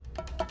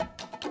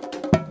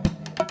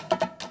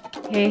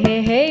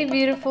Hey,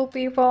 beautiful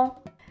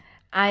people.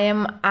 I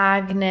am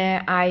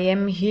Agne. I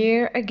am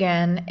here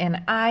again,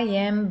 and I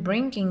am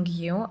bringing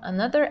you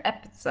another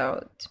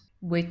episode,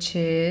 which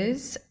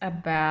is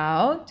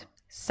about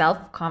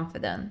self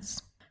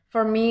confidence.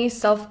 For me,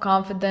 self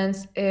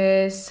confidence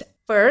is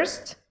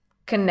first,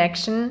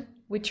 connection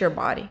with your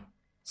body.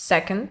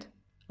 Second,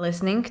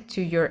 listening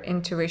to your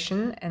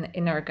intuition and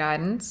inner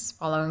guidance,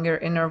 following your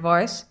inner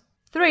voice.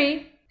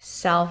 Three,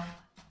 self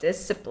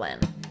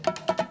discipline.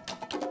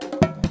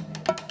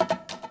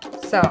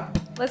 So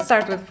let's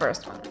start with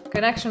first one,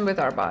 connection with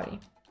our body.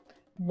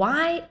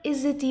 Why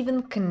is it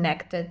even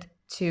connected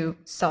to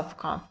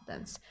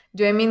self-confidence?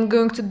 Do I mean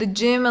going to the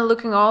gym and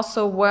looking all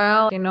so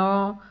well,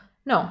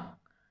 No,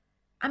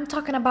 I'm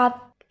talking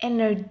about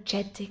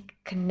energetic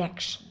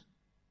connection.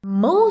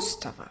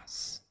 Most of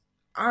us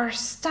are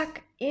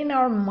stuck in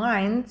our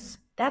minds.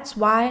 That's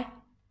why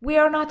we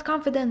are not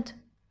confident.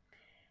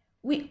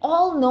 We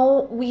all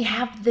know we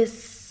have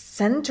this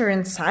center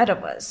inside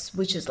of us,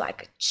 which is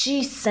like a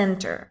chi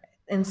center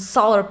in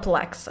solar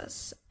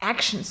plexus,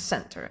 action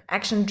center,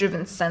 action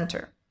driven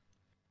center.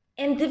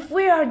 And if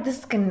we are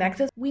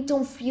disconnected, we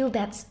don't feel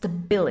that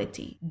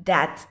stability,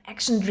 that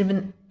action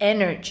driven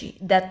energy,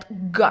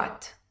 that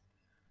gut.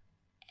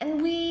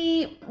 And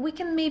we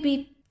can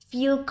maybe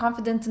feel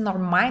confident in our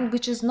mind,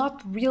 which is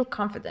not real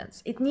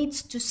confidence. It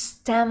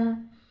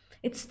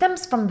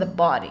stems from the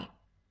body.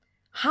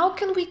 How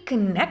can we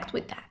connect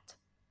with that?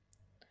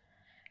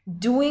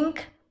 Doing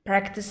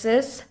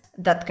practices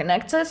that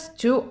connect us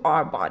to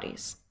our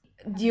bodies.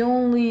 The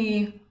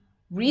only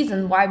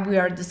reason why we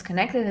are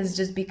disconnected is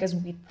just because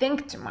we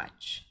think too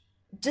much.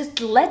 Just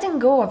letting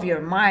go of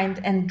your mind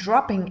and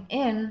dropping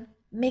in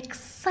makes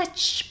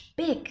such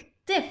big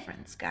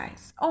difference,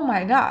 guys. Oh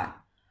my god.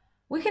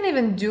 We can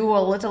even do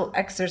a little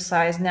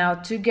exercise now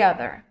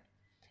together.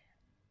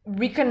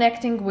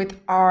 Reconnecting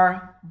with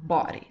our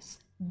bodies.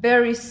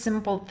 Very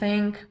simple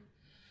thing.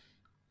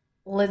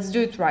 Let's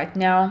do it right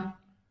now.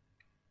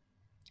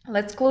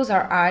 Let's close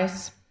our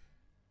eyes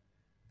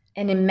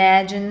and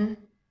imagine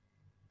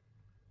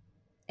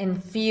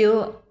and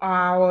feel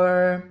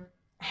our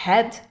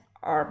head,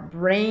 our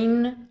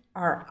brain,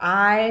 our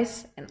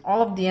eyes, and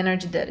all of the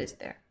energy that is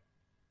there.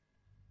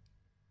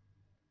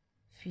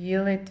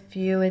 Feel it,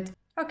 feel it.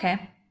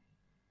 Okay.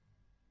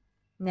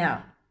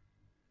 Now,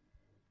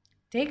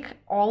 take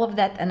all of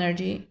that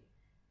energy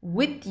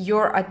with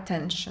your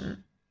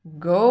attention.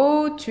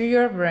 Go to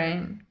your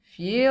brain,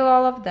 feel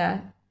all of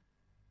that.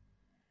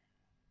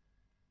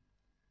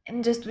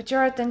 And just with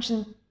your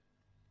attention,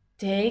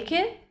 take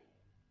it.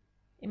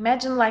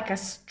 Imagine like a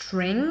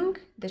string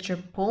that you're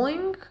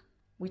pulling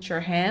with your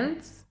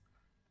hands.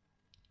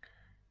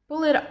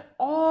 Pull it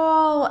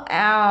all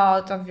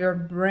out of your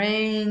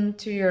brain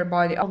to your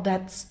body. All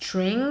that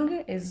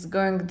string is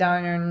going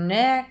down your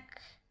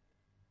neck,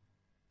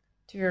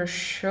 to your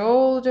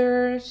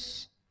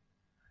shoulders.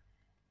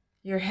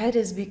 Your head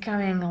is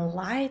becoming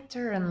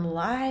lighter and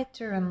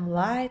lighter and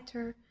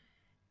lighter.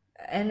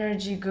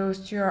 Energy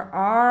goes to your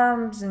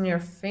arms and your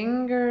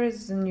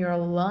fingers and your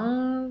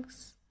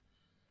lungs.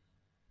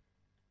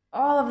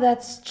 All of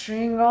that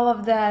string, all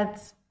of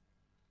that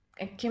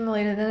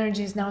accumulated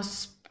energy is now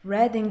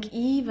spreading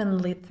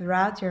evenly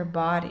throughout your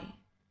body.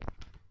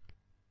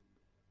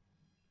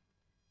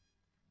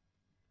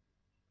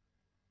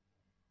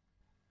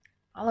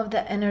 All of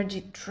that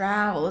energy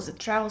travels. It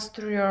travels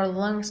through your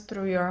lungs,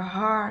 through your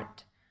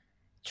heart.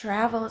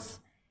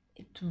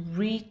 It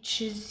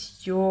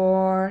reaches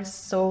your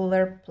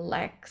solar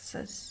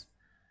plexus.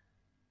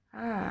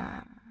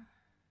 It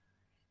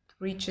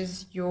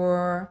reaches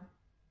your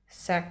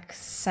sex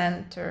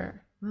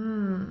center.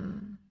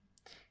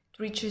 It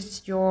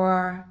reaches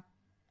your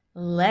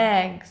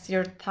legs,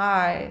 your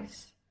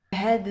thighs. The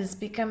head is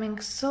becoming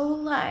so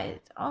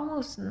light,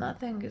 almost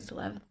nothing is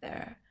left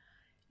there.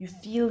 You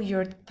feel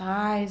your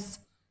thighs,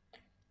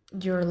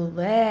 your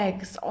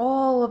legs,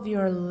 all of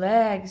your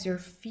legs, your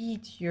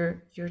feet,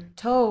 your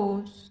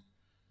toes,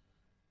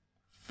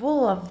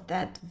 full of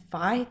that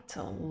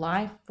vital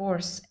life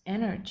force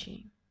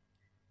energy.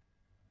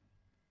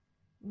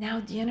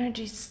 Now the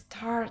energy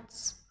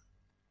starts.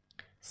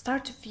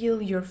 Start to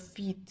feel your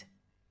feet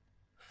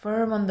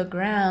firm on the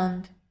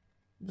ground.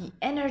 The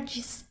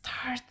energy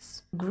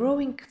starts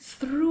growing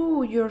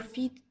through your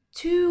feet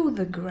to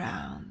the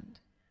ground.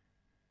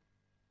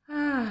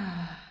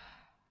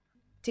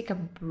 Take a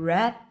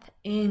breath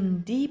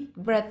in, deep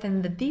breath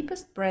in, the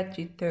deepest breath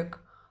you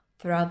took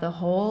throughout the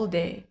whole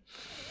day.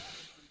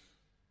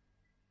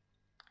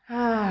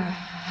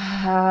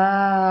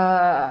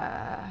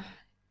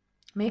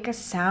 Make a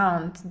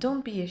sound.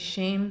 Don't be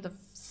ashamed of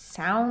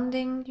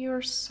sounding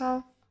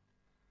yourself.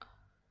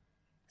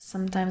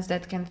 Sometimes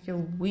that can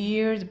feel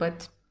weird,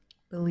 but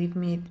believe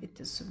me, it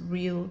is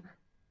real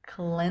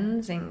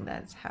cleansing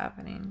that's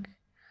happening.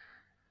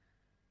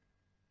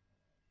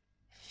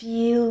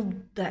 Feel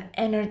the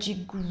energy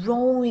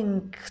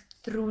growing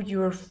through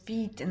your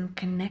feet and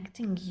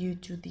connecting you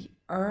to the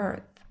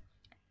earth.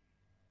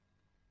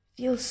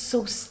 Feel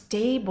so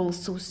stable,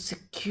 so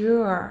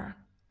secure.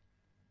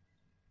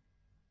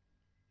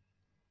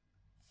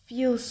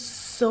 feels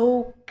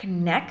so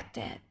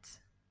connected.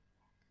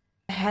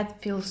 The head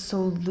feels so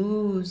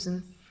loose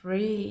and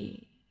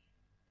free,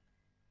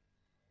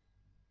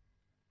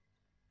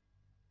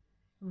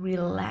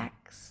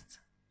 relaxed,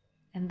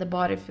 and the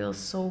body feels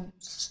so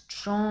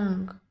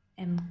strong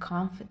and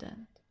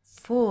confident,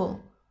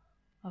 full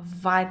of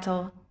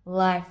vital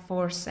life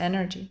force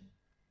energy.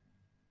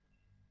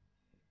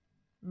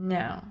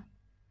 Now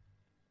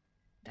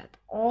that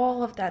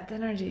all of that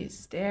energy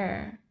is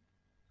there,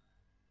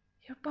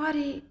 your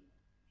body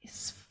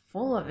is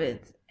full of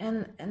it,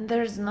 and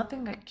there's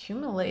nothing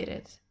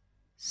accumulated,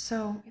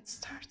 so it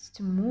starts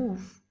to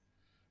move.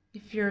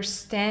 If you're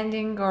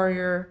standing or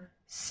you're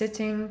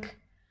sitting,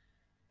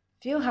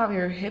 feel how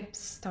your hips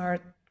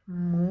start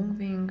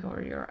moving,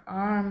 or your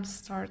arms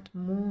start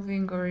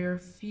moving, or your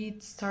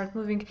feet start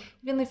moving.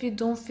 Even if you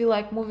don't feel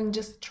like moving,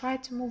 just try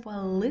to move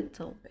a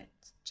little bit,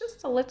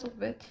 just a little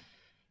bit,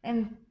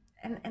 and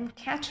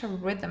catch a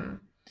rhythm.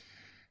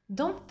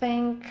 Don't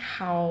think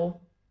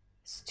how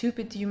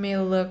stupid you may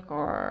look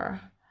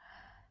or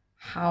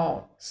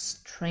how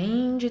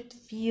strange it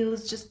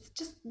feels.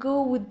 Just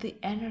go with the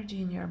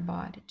energy in your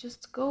body.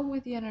 Just go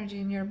with the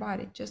energy in your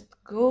body. Just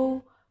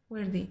go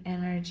where the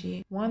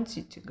energy wants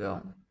you to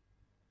go.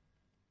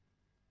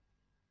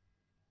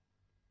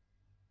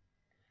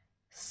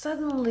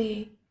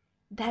 Suddenly,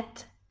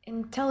 that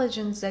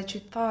intelligence that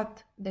you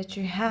thought that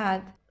you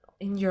had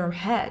in your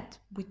head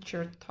with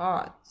your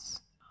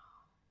thoughts,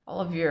 all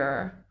of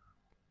your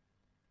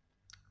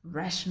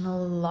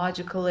rational,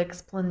 logical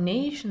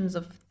explanations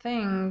of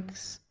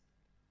things,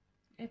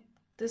 it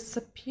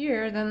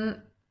disappeared,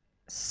 and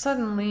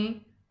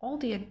suddenly all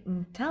the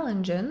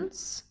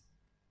intelligence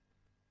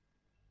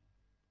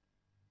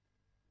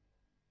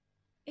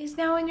is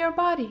now in your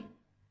body,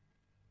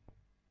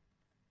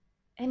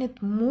 and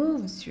it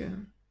moves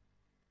you.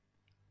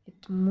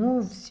 It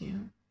moves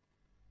you,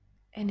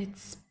 and it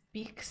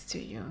speaks to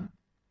you,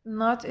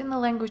 not in the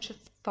language of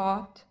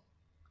thought,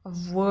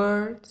 of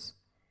words,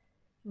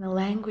 in the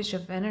language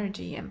of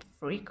energy and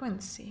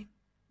frequency,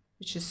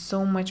 which is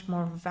so much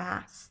more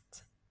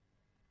vast.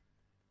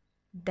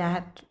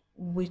 That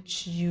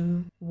which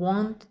you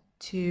want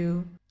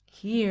to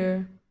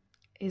hear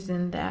is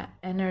in that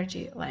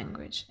energy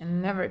language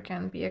and never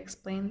can be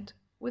explained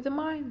with the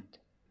mind.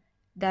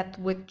 That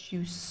which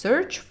you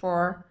search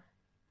for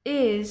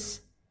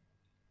is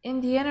in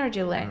the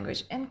energy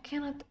language and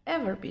cannot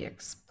ever be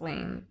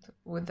explained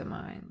with the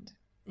mind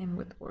and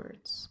with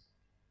words.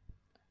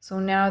 So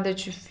now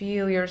that you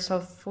feel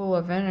yourself full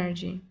of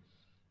energy,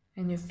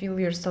 and you feel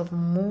yourself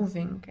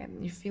moving,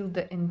 and you feel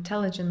the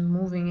intelligence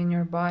moving in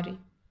your body,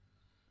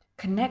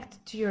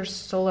 connect to your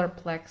solar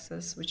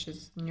plexus, which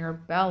is in your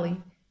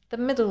belly, the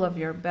middle of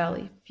your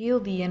belly.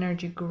 Feel the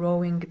energy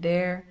growing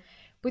there.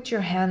 Put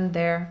your hand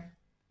there.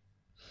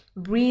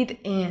 Breathe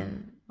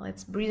in.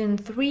 Let's breathe in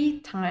 3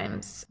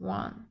 times.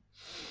 1.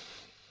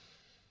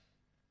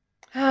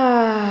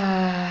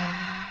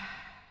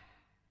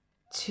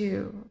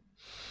 2.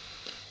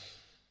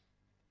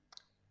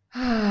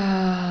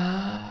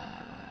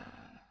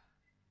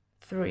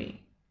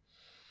 3.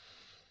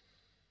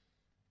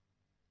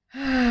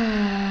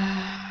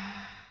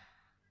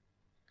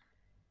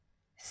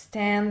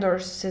 Stand or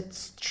sit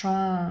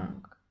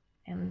strong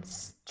and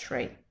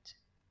straight.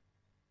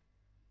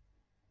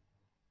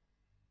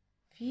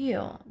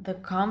 Feel the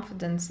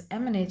confidence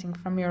emanating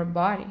from your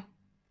body.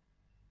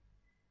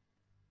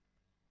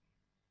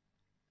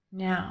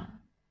 Now,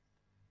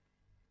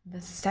 the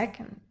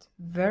second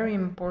very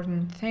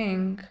important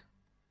thing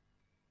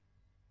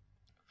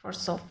for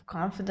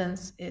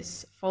self-confidence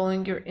is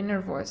following your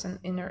inner voice and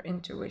inner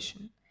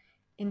intuition.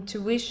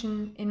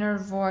 Intuition, inner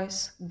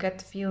voice,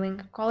 gut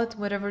feeling, call it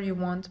whatever you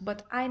want,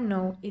 but I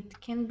know it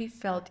can be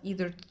felt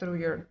either through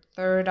your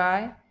third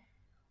eye,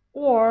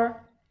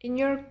 or in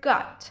your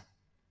gut,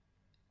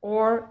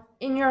 or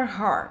in your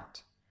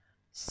heart.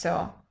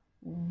 So,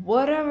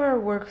 whatever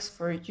works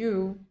for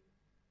you,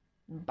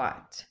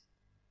 but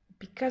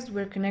because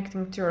we're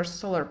connecting to our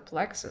solar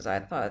plexus, I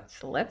thought,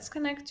 let's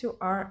connect to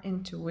our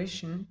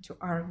intuition, to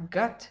our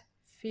gut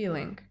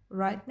feeling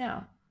right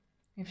now.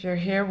 If you're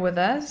here with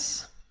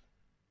us,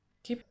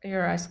 keep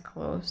your eyes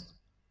closed.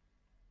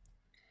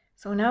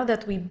 So now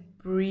that we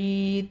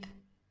breathe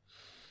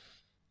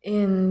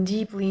in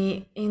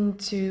deeply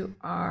into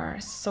our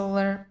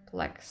solar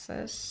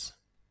plexus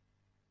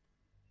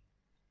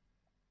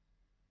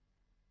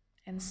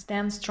and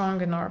stand strong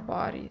in our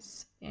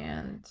bodies,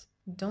 and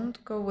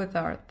don't go with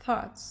our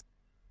thoughts.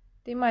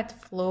 They might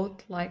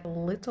float like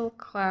little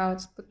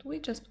clouds, but we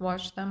just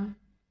watch them,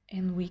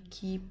 and we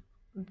keep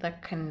the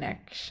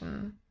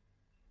connection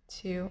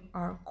to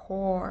our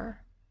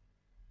core.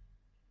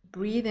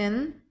 Breathe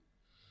in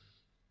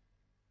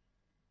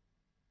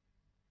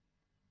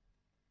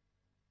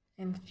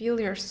and feel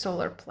your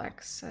solar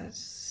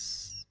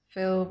plexus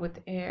fill with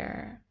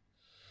air.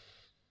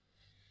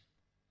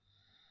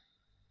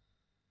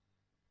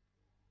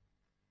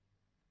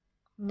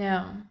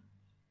 Now,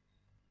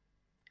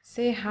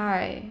 say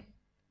hi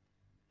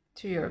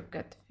to your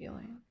gut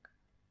feeling.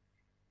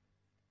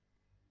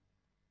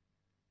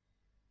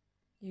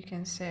 You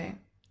can say,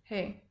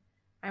 hey,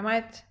 I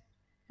might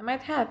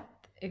have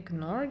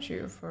ignored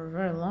you for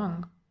very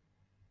long,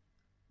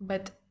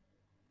 but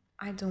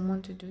I don't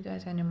want to do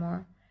that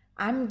anymore.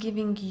 I'm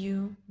giving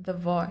you the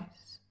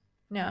voice.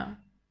 Now,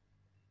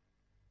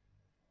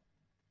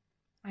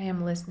 I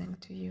am listening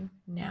to you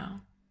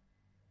now.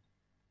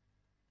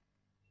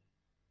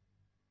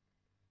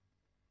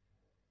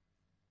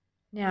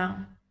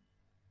 Now,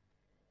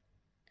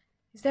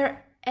 is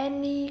there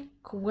any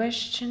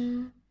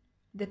question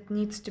that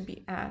needs to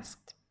be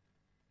asked?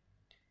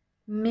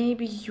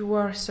 Maybe you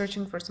are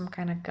searching for some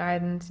kind of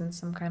guidance and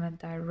some kind of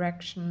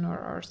direction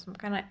or some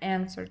kind of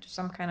answer to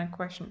some kind of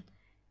question.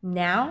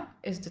 Now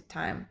is the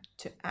time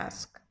to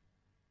ask.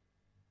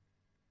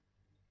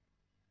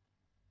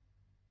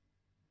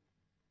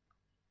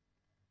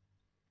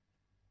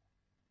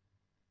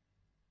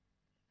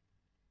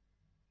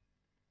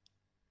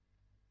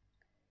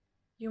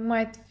 You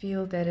might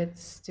feel that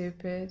it's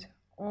stupid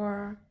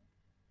or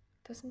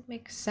doesn't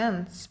make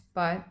sense,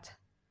 but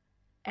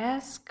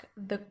ask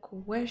the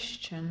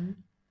question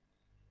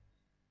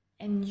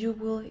and you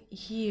will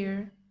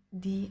hear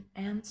the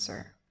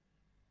answer.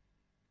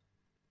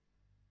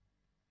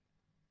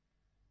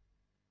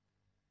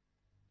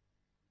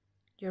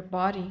 Your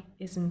body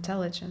is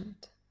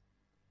intelligent.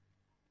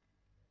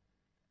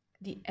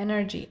 The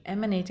energy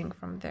emanating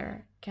from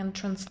there can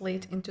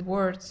translate into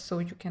words so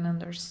you can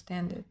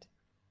understand it.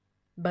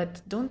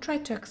 But don't try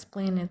to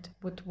explain it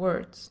with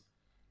words.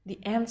 The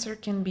answer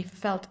can be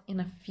felt in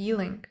a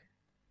feeling.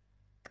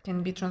 It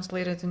can be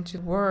translated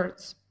into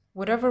words.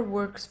 Whatever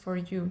works for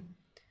you,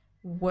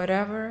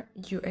 whatever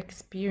you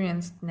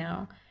experienced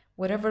now,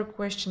 whatever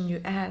question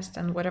you asked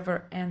and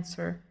whatever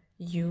answer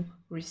you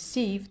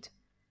received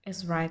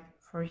is right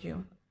for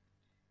you.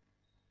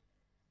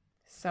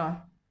 So,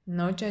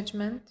 no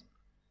judgment,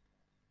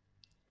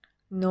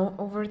 no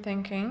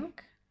overthinking,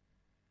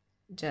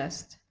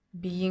 just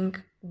being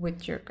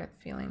with your gut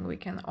feeling. We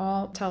can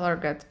all tell our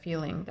gut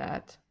feeling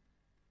that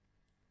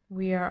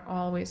we are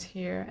always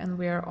here and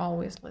we are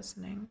always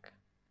listening.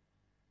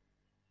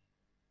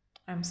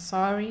 I'm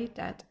sorry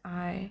that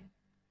I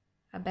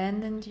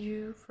abandoned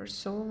you for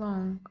so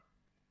long,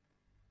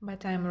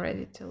 but I'm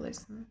ready to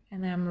listen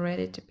and I'm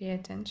ready to pay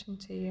attention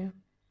to you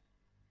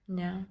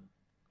now,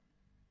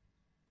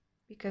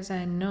 because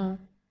I know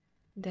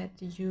that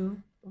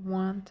you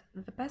want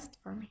the best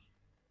for me.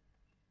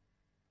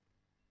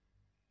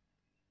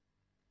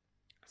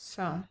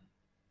 So,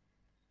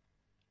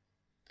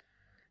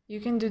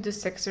 you can do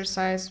this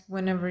exercise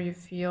whenever you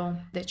feel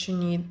that you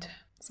need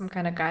some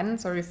kind of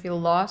guidance or you feel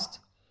lost.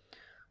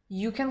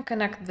 You can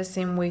connect the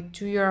same way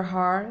to your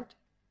heart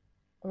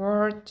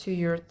or to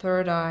your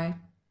third eye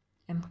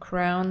and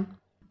crown.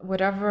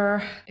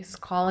 Whatever is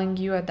calling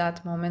you at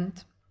that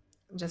moment,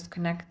 just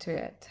connect to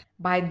it.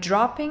 By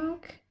dropping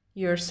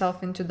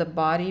yourself into the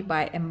body,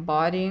 by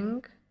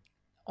embodying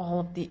all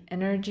of the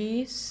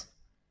energies,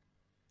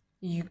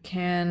 you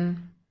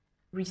can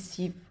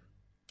receive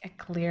a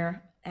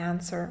clear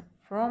answer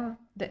from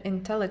the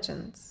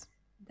intelligence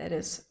that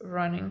is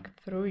running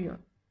through you,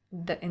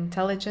 the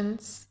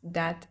intelligence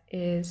that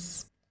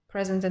is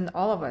present in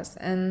all of us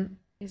and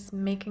is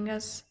making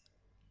us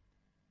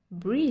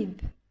breathe,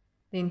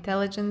 the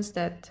intelligence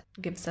that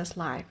gives us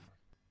life.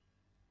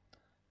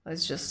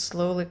 Let's just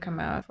slowly come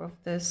out of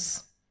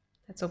this.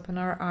 Let's open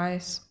our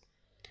eyes.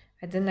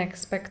 I didn't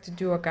expect to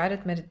do a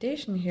guided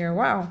meditation here.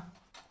 Wow,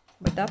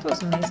 but that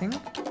was amazing.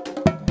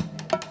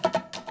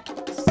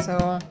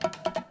 So,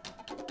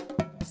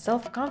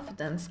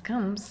 self-confidence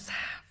comes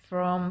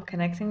from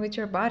connecting with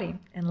your body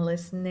and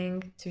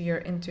listening to your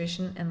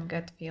intuition and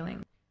gut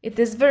feeling. It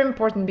is very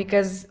important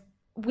because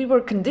we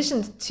were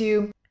conditioned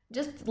to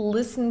just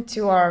listen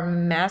to our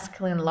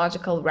masculine,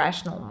 logical,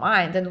 rational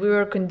mind, and we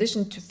were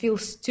conditioned to feel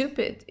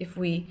stupid if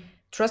we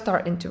trust our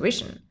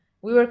intuition.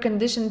 We were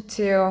conditioned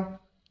to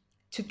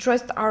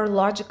trust our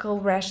logical,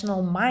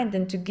 rational mind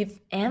and to give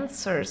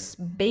answers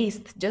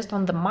based just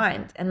on the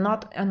mind and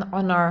not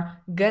on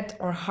our gut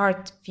or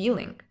heart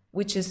feeling,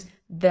 which is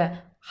the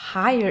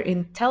higher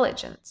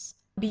intelligence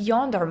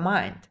beyond our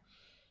mind.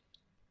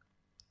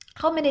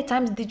 How many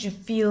times did you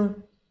feel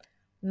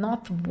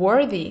not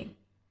worthy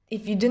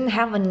if you didn't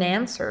have an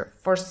answer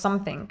for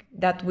something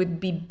that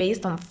would be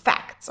based on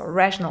facts or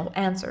rational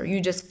answer?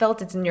 You just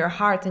felt it in your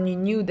heart and you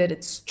knew that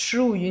it's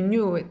true. You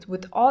knew it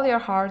with all your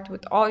heart,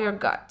 with all your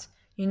gut.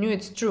 You knew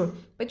it's true,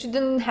 but you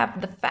didn't have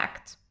the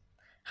fact.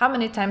 How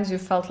many times you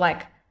felt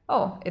like,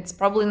 oh, it's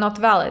probably not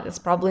valid, it's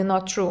probably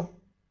not true?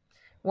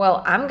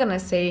 Well, I'm gonna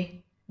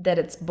say that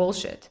it's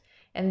bullshit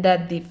and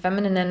that the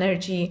feminine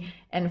energy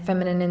and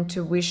feminine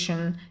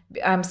intuition,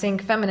 I'm saying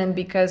feminine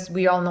because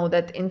we all know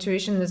that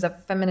intuition is a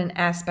feminine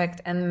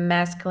aspect and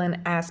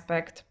masculine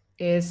aspect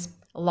is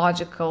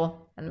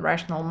logical and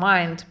rational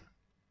mind.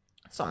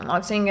 So I'm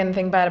not saying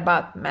anything bad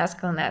about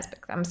masculine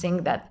aspect. I'm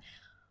saying that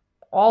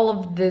all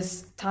of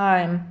this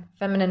time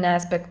feminine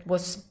aspect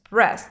was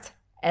suppressed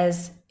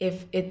as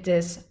if it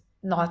is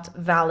not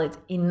valid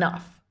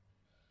enough.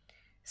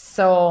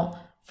 So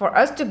For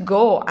us to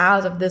go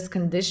out of this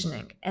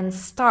conditioning and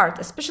start,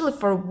 especially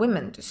for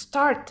women, to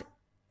start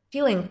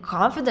feeling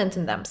confident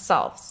in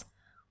themselves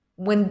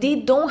when they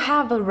don't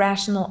have a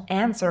rational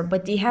answer,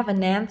 but they have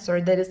an answer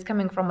that is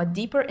coming from a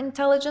deeper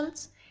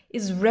intelligence,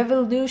 is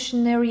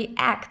revolutionary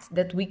act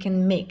that we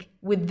can make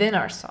within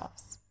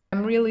ourselves.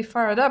 I'm really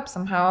fired up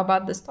somehow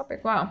about this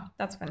topic. Wow,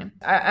 that's funny.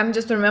 I'm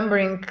just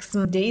remembering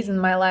some days in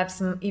my life,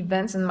 some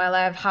events in my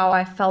life, how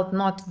I felt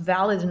not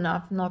valid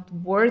enough, not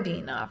worthy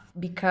enough,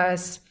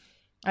 because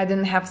I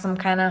didn't have some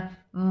kind of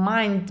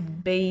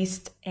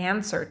mind-based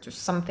answer to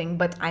something,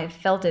 but I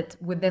felt it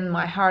within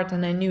my heart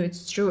and I knew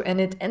it's true, and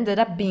it ended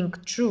up being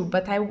true,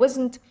 but I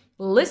wasn't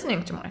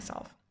listening to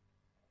myself.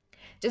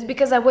 Just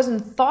because I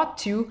wasn't taught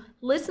to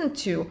listen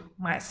to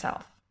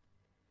myself.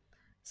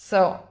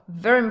 So,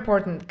 very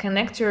important,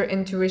 connect your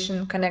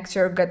intuition, connect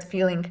your gut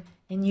feeling,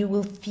 and you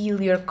will feel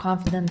your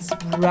confidence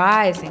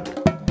rising.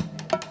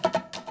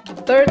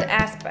 The third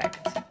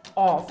aspect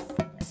of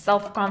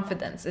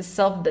self-confidence is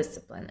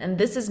self-discipline, and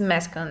this is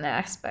masculine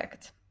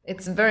aspect.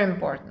 It's very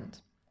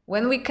important.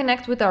 When we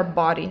connect with our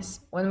bodies,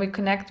 when we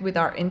connect with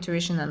our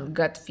intuition and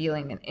gut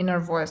feeling and inner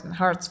voice and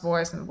heart's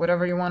voice and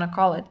whatever you want to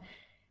call it,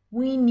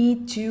 we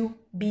need to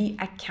be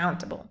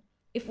accountable.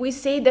 If we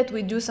say that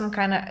we will do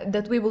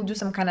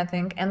some kind of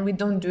thing and we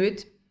don't do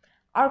it,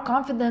 our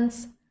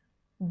confidence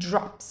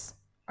drops.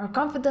 Our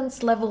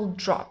confidence level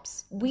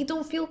drops. We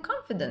don't feel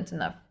confident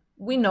enough.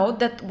 We know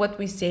that what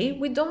we say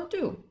we don't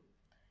do.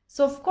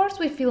 So of course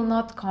we feel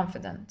not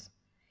confident.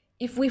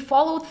 If we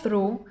follow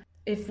through,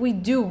 if we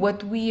do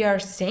what we are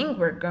saying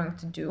we're going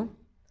to do,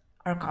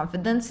 our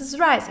confidence is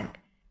rising.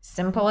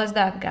 Simple as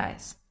that,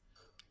 guys.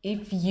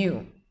 If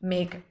you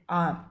make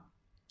a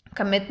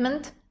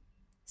commitment,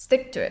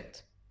 stick to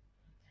it.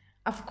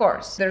 Of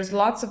course, there's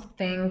lots of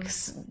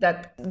things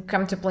that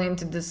come to play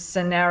into this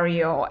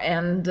scenario,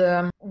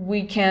 and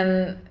we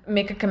can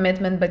make a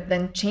commitment but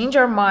then change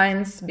our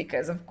minds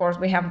because, of course,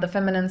 we have the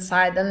feminine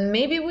side and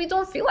maybe we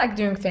don't feel like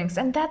doing things,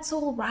 and that's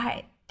all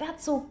right.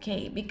 That's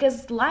okay,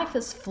 because life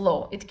is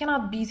flow. It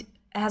cannot be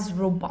as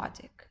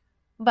robotic.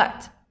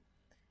 But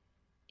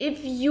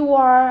if you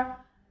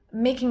are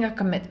making a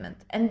commitment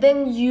and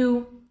then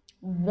you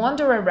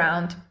wander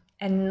around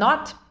and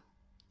not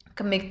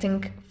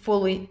committing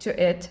fully to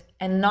it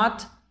and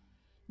not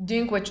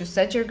doing what you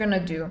said you're gonna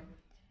do,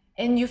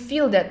 and you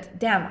feel that,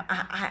 damn,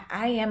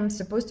 I am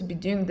supposed to be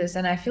doing this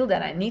and I feel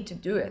that I need to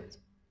do it,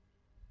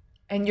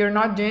 and you're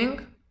not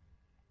doing,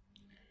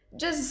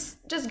 just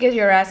get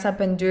your ass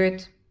up and do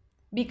it,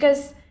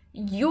 because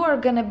you are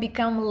gonna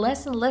become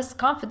less and less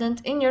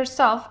confident in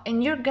yourself,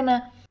 and you're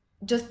gonna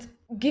just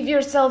give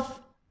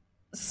yourself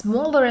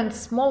smaller and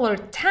smaller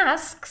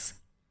tasks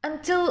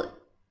until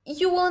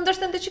you will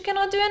understand that you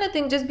cannot do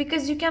anything, just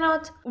because you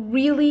cannot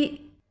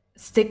really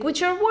stick with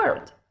your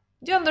word.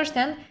 Do you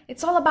understand?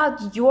 It's all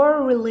about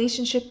your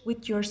relationship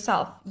with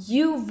yourself.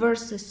 You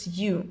versus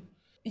you.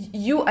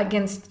 You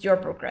against your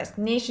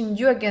procrastination,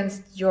 you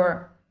against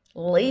your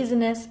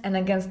laziness, and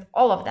against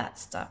all of that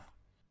stuff.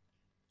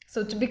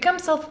 So to become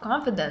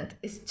self-confident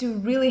is to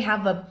really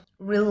have a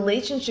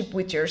relationship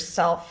with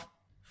yourself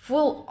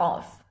full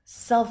of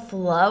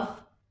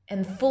self-love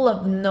and full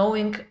of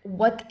knowing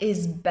what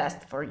is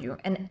best for you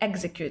and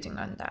executing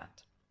on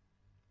that.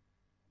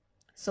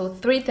 So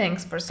 3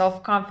 things for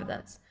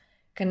self-confidence: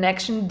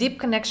 connection, deep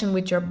connection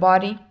with your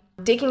body,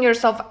 taking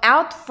yourself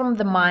out from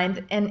the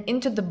mind and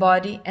into the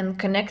body and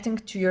connecting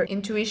to your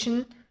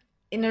intuition,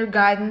 inner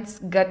guidance,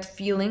 gut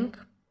feeling,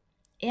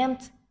 and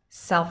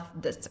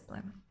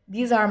self-discipline.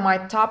 These are my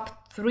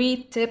top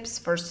 3 tips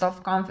for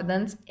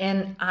self-confidence,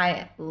 and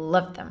I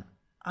love them.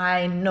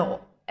 I know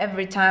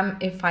every time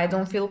if I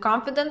don't feel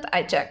confident,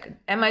 I check.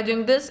 Am I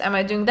doing this? Am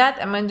I doing that?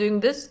 Am I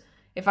doing this?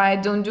 If I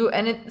don't do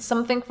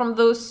something from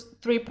those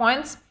 3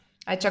 points,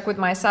 I check with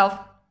myself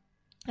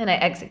and I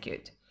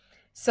execute.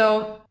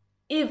 So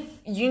if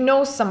you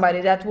know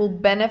somebody that will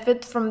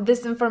benefit from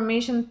this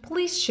information,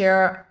 please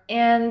share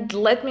and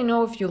let me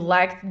know if you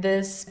liked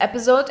this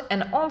episode.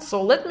 And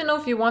also let me know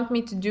if you want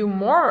me to do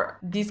more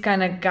these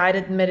kind of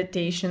guided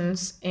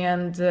meditations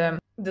and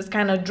this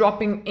kind of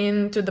dropping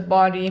into the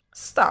body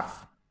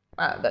stuff.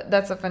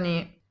 That's a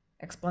funny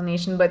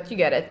explanation, but you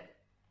get it.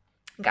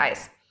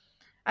 Guys,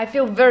 I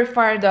feel very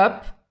fired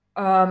up,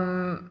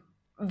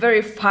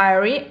 very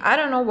fiery. I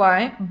don't know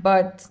why,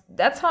 but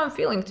that's how I'm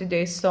feeling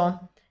today. So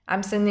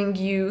I'm sending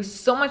you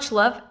so much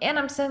love and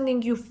I'm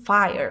sending you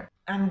fire.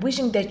 I'm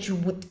wishing that you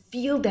would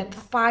feel that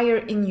fire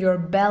in your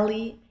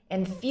belly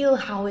and feel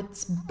how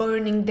it's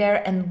burning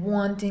there and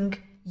wanting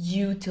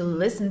you to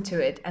listen to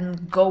it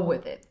and go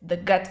with it. The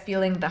gut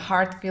feeling, the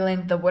heart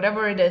feeling, the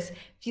whatever it is,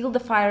 feel the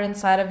fire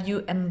inside of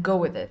you and go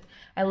with it.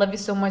 I love you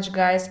so much,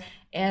 guys,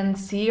 and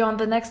see you on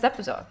the next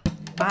episode.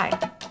 Bye.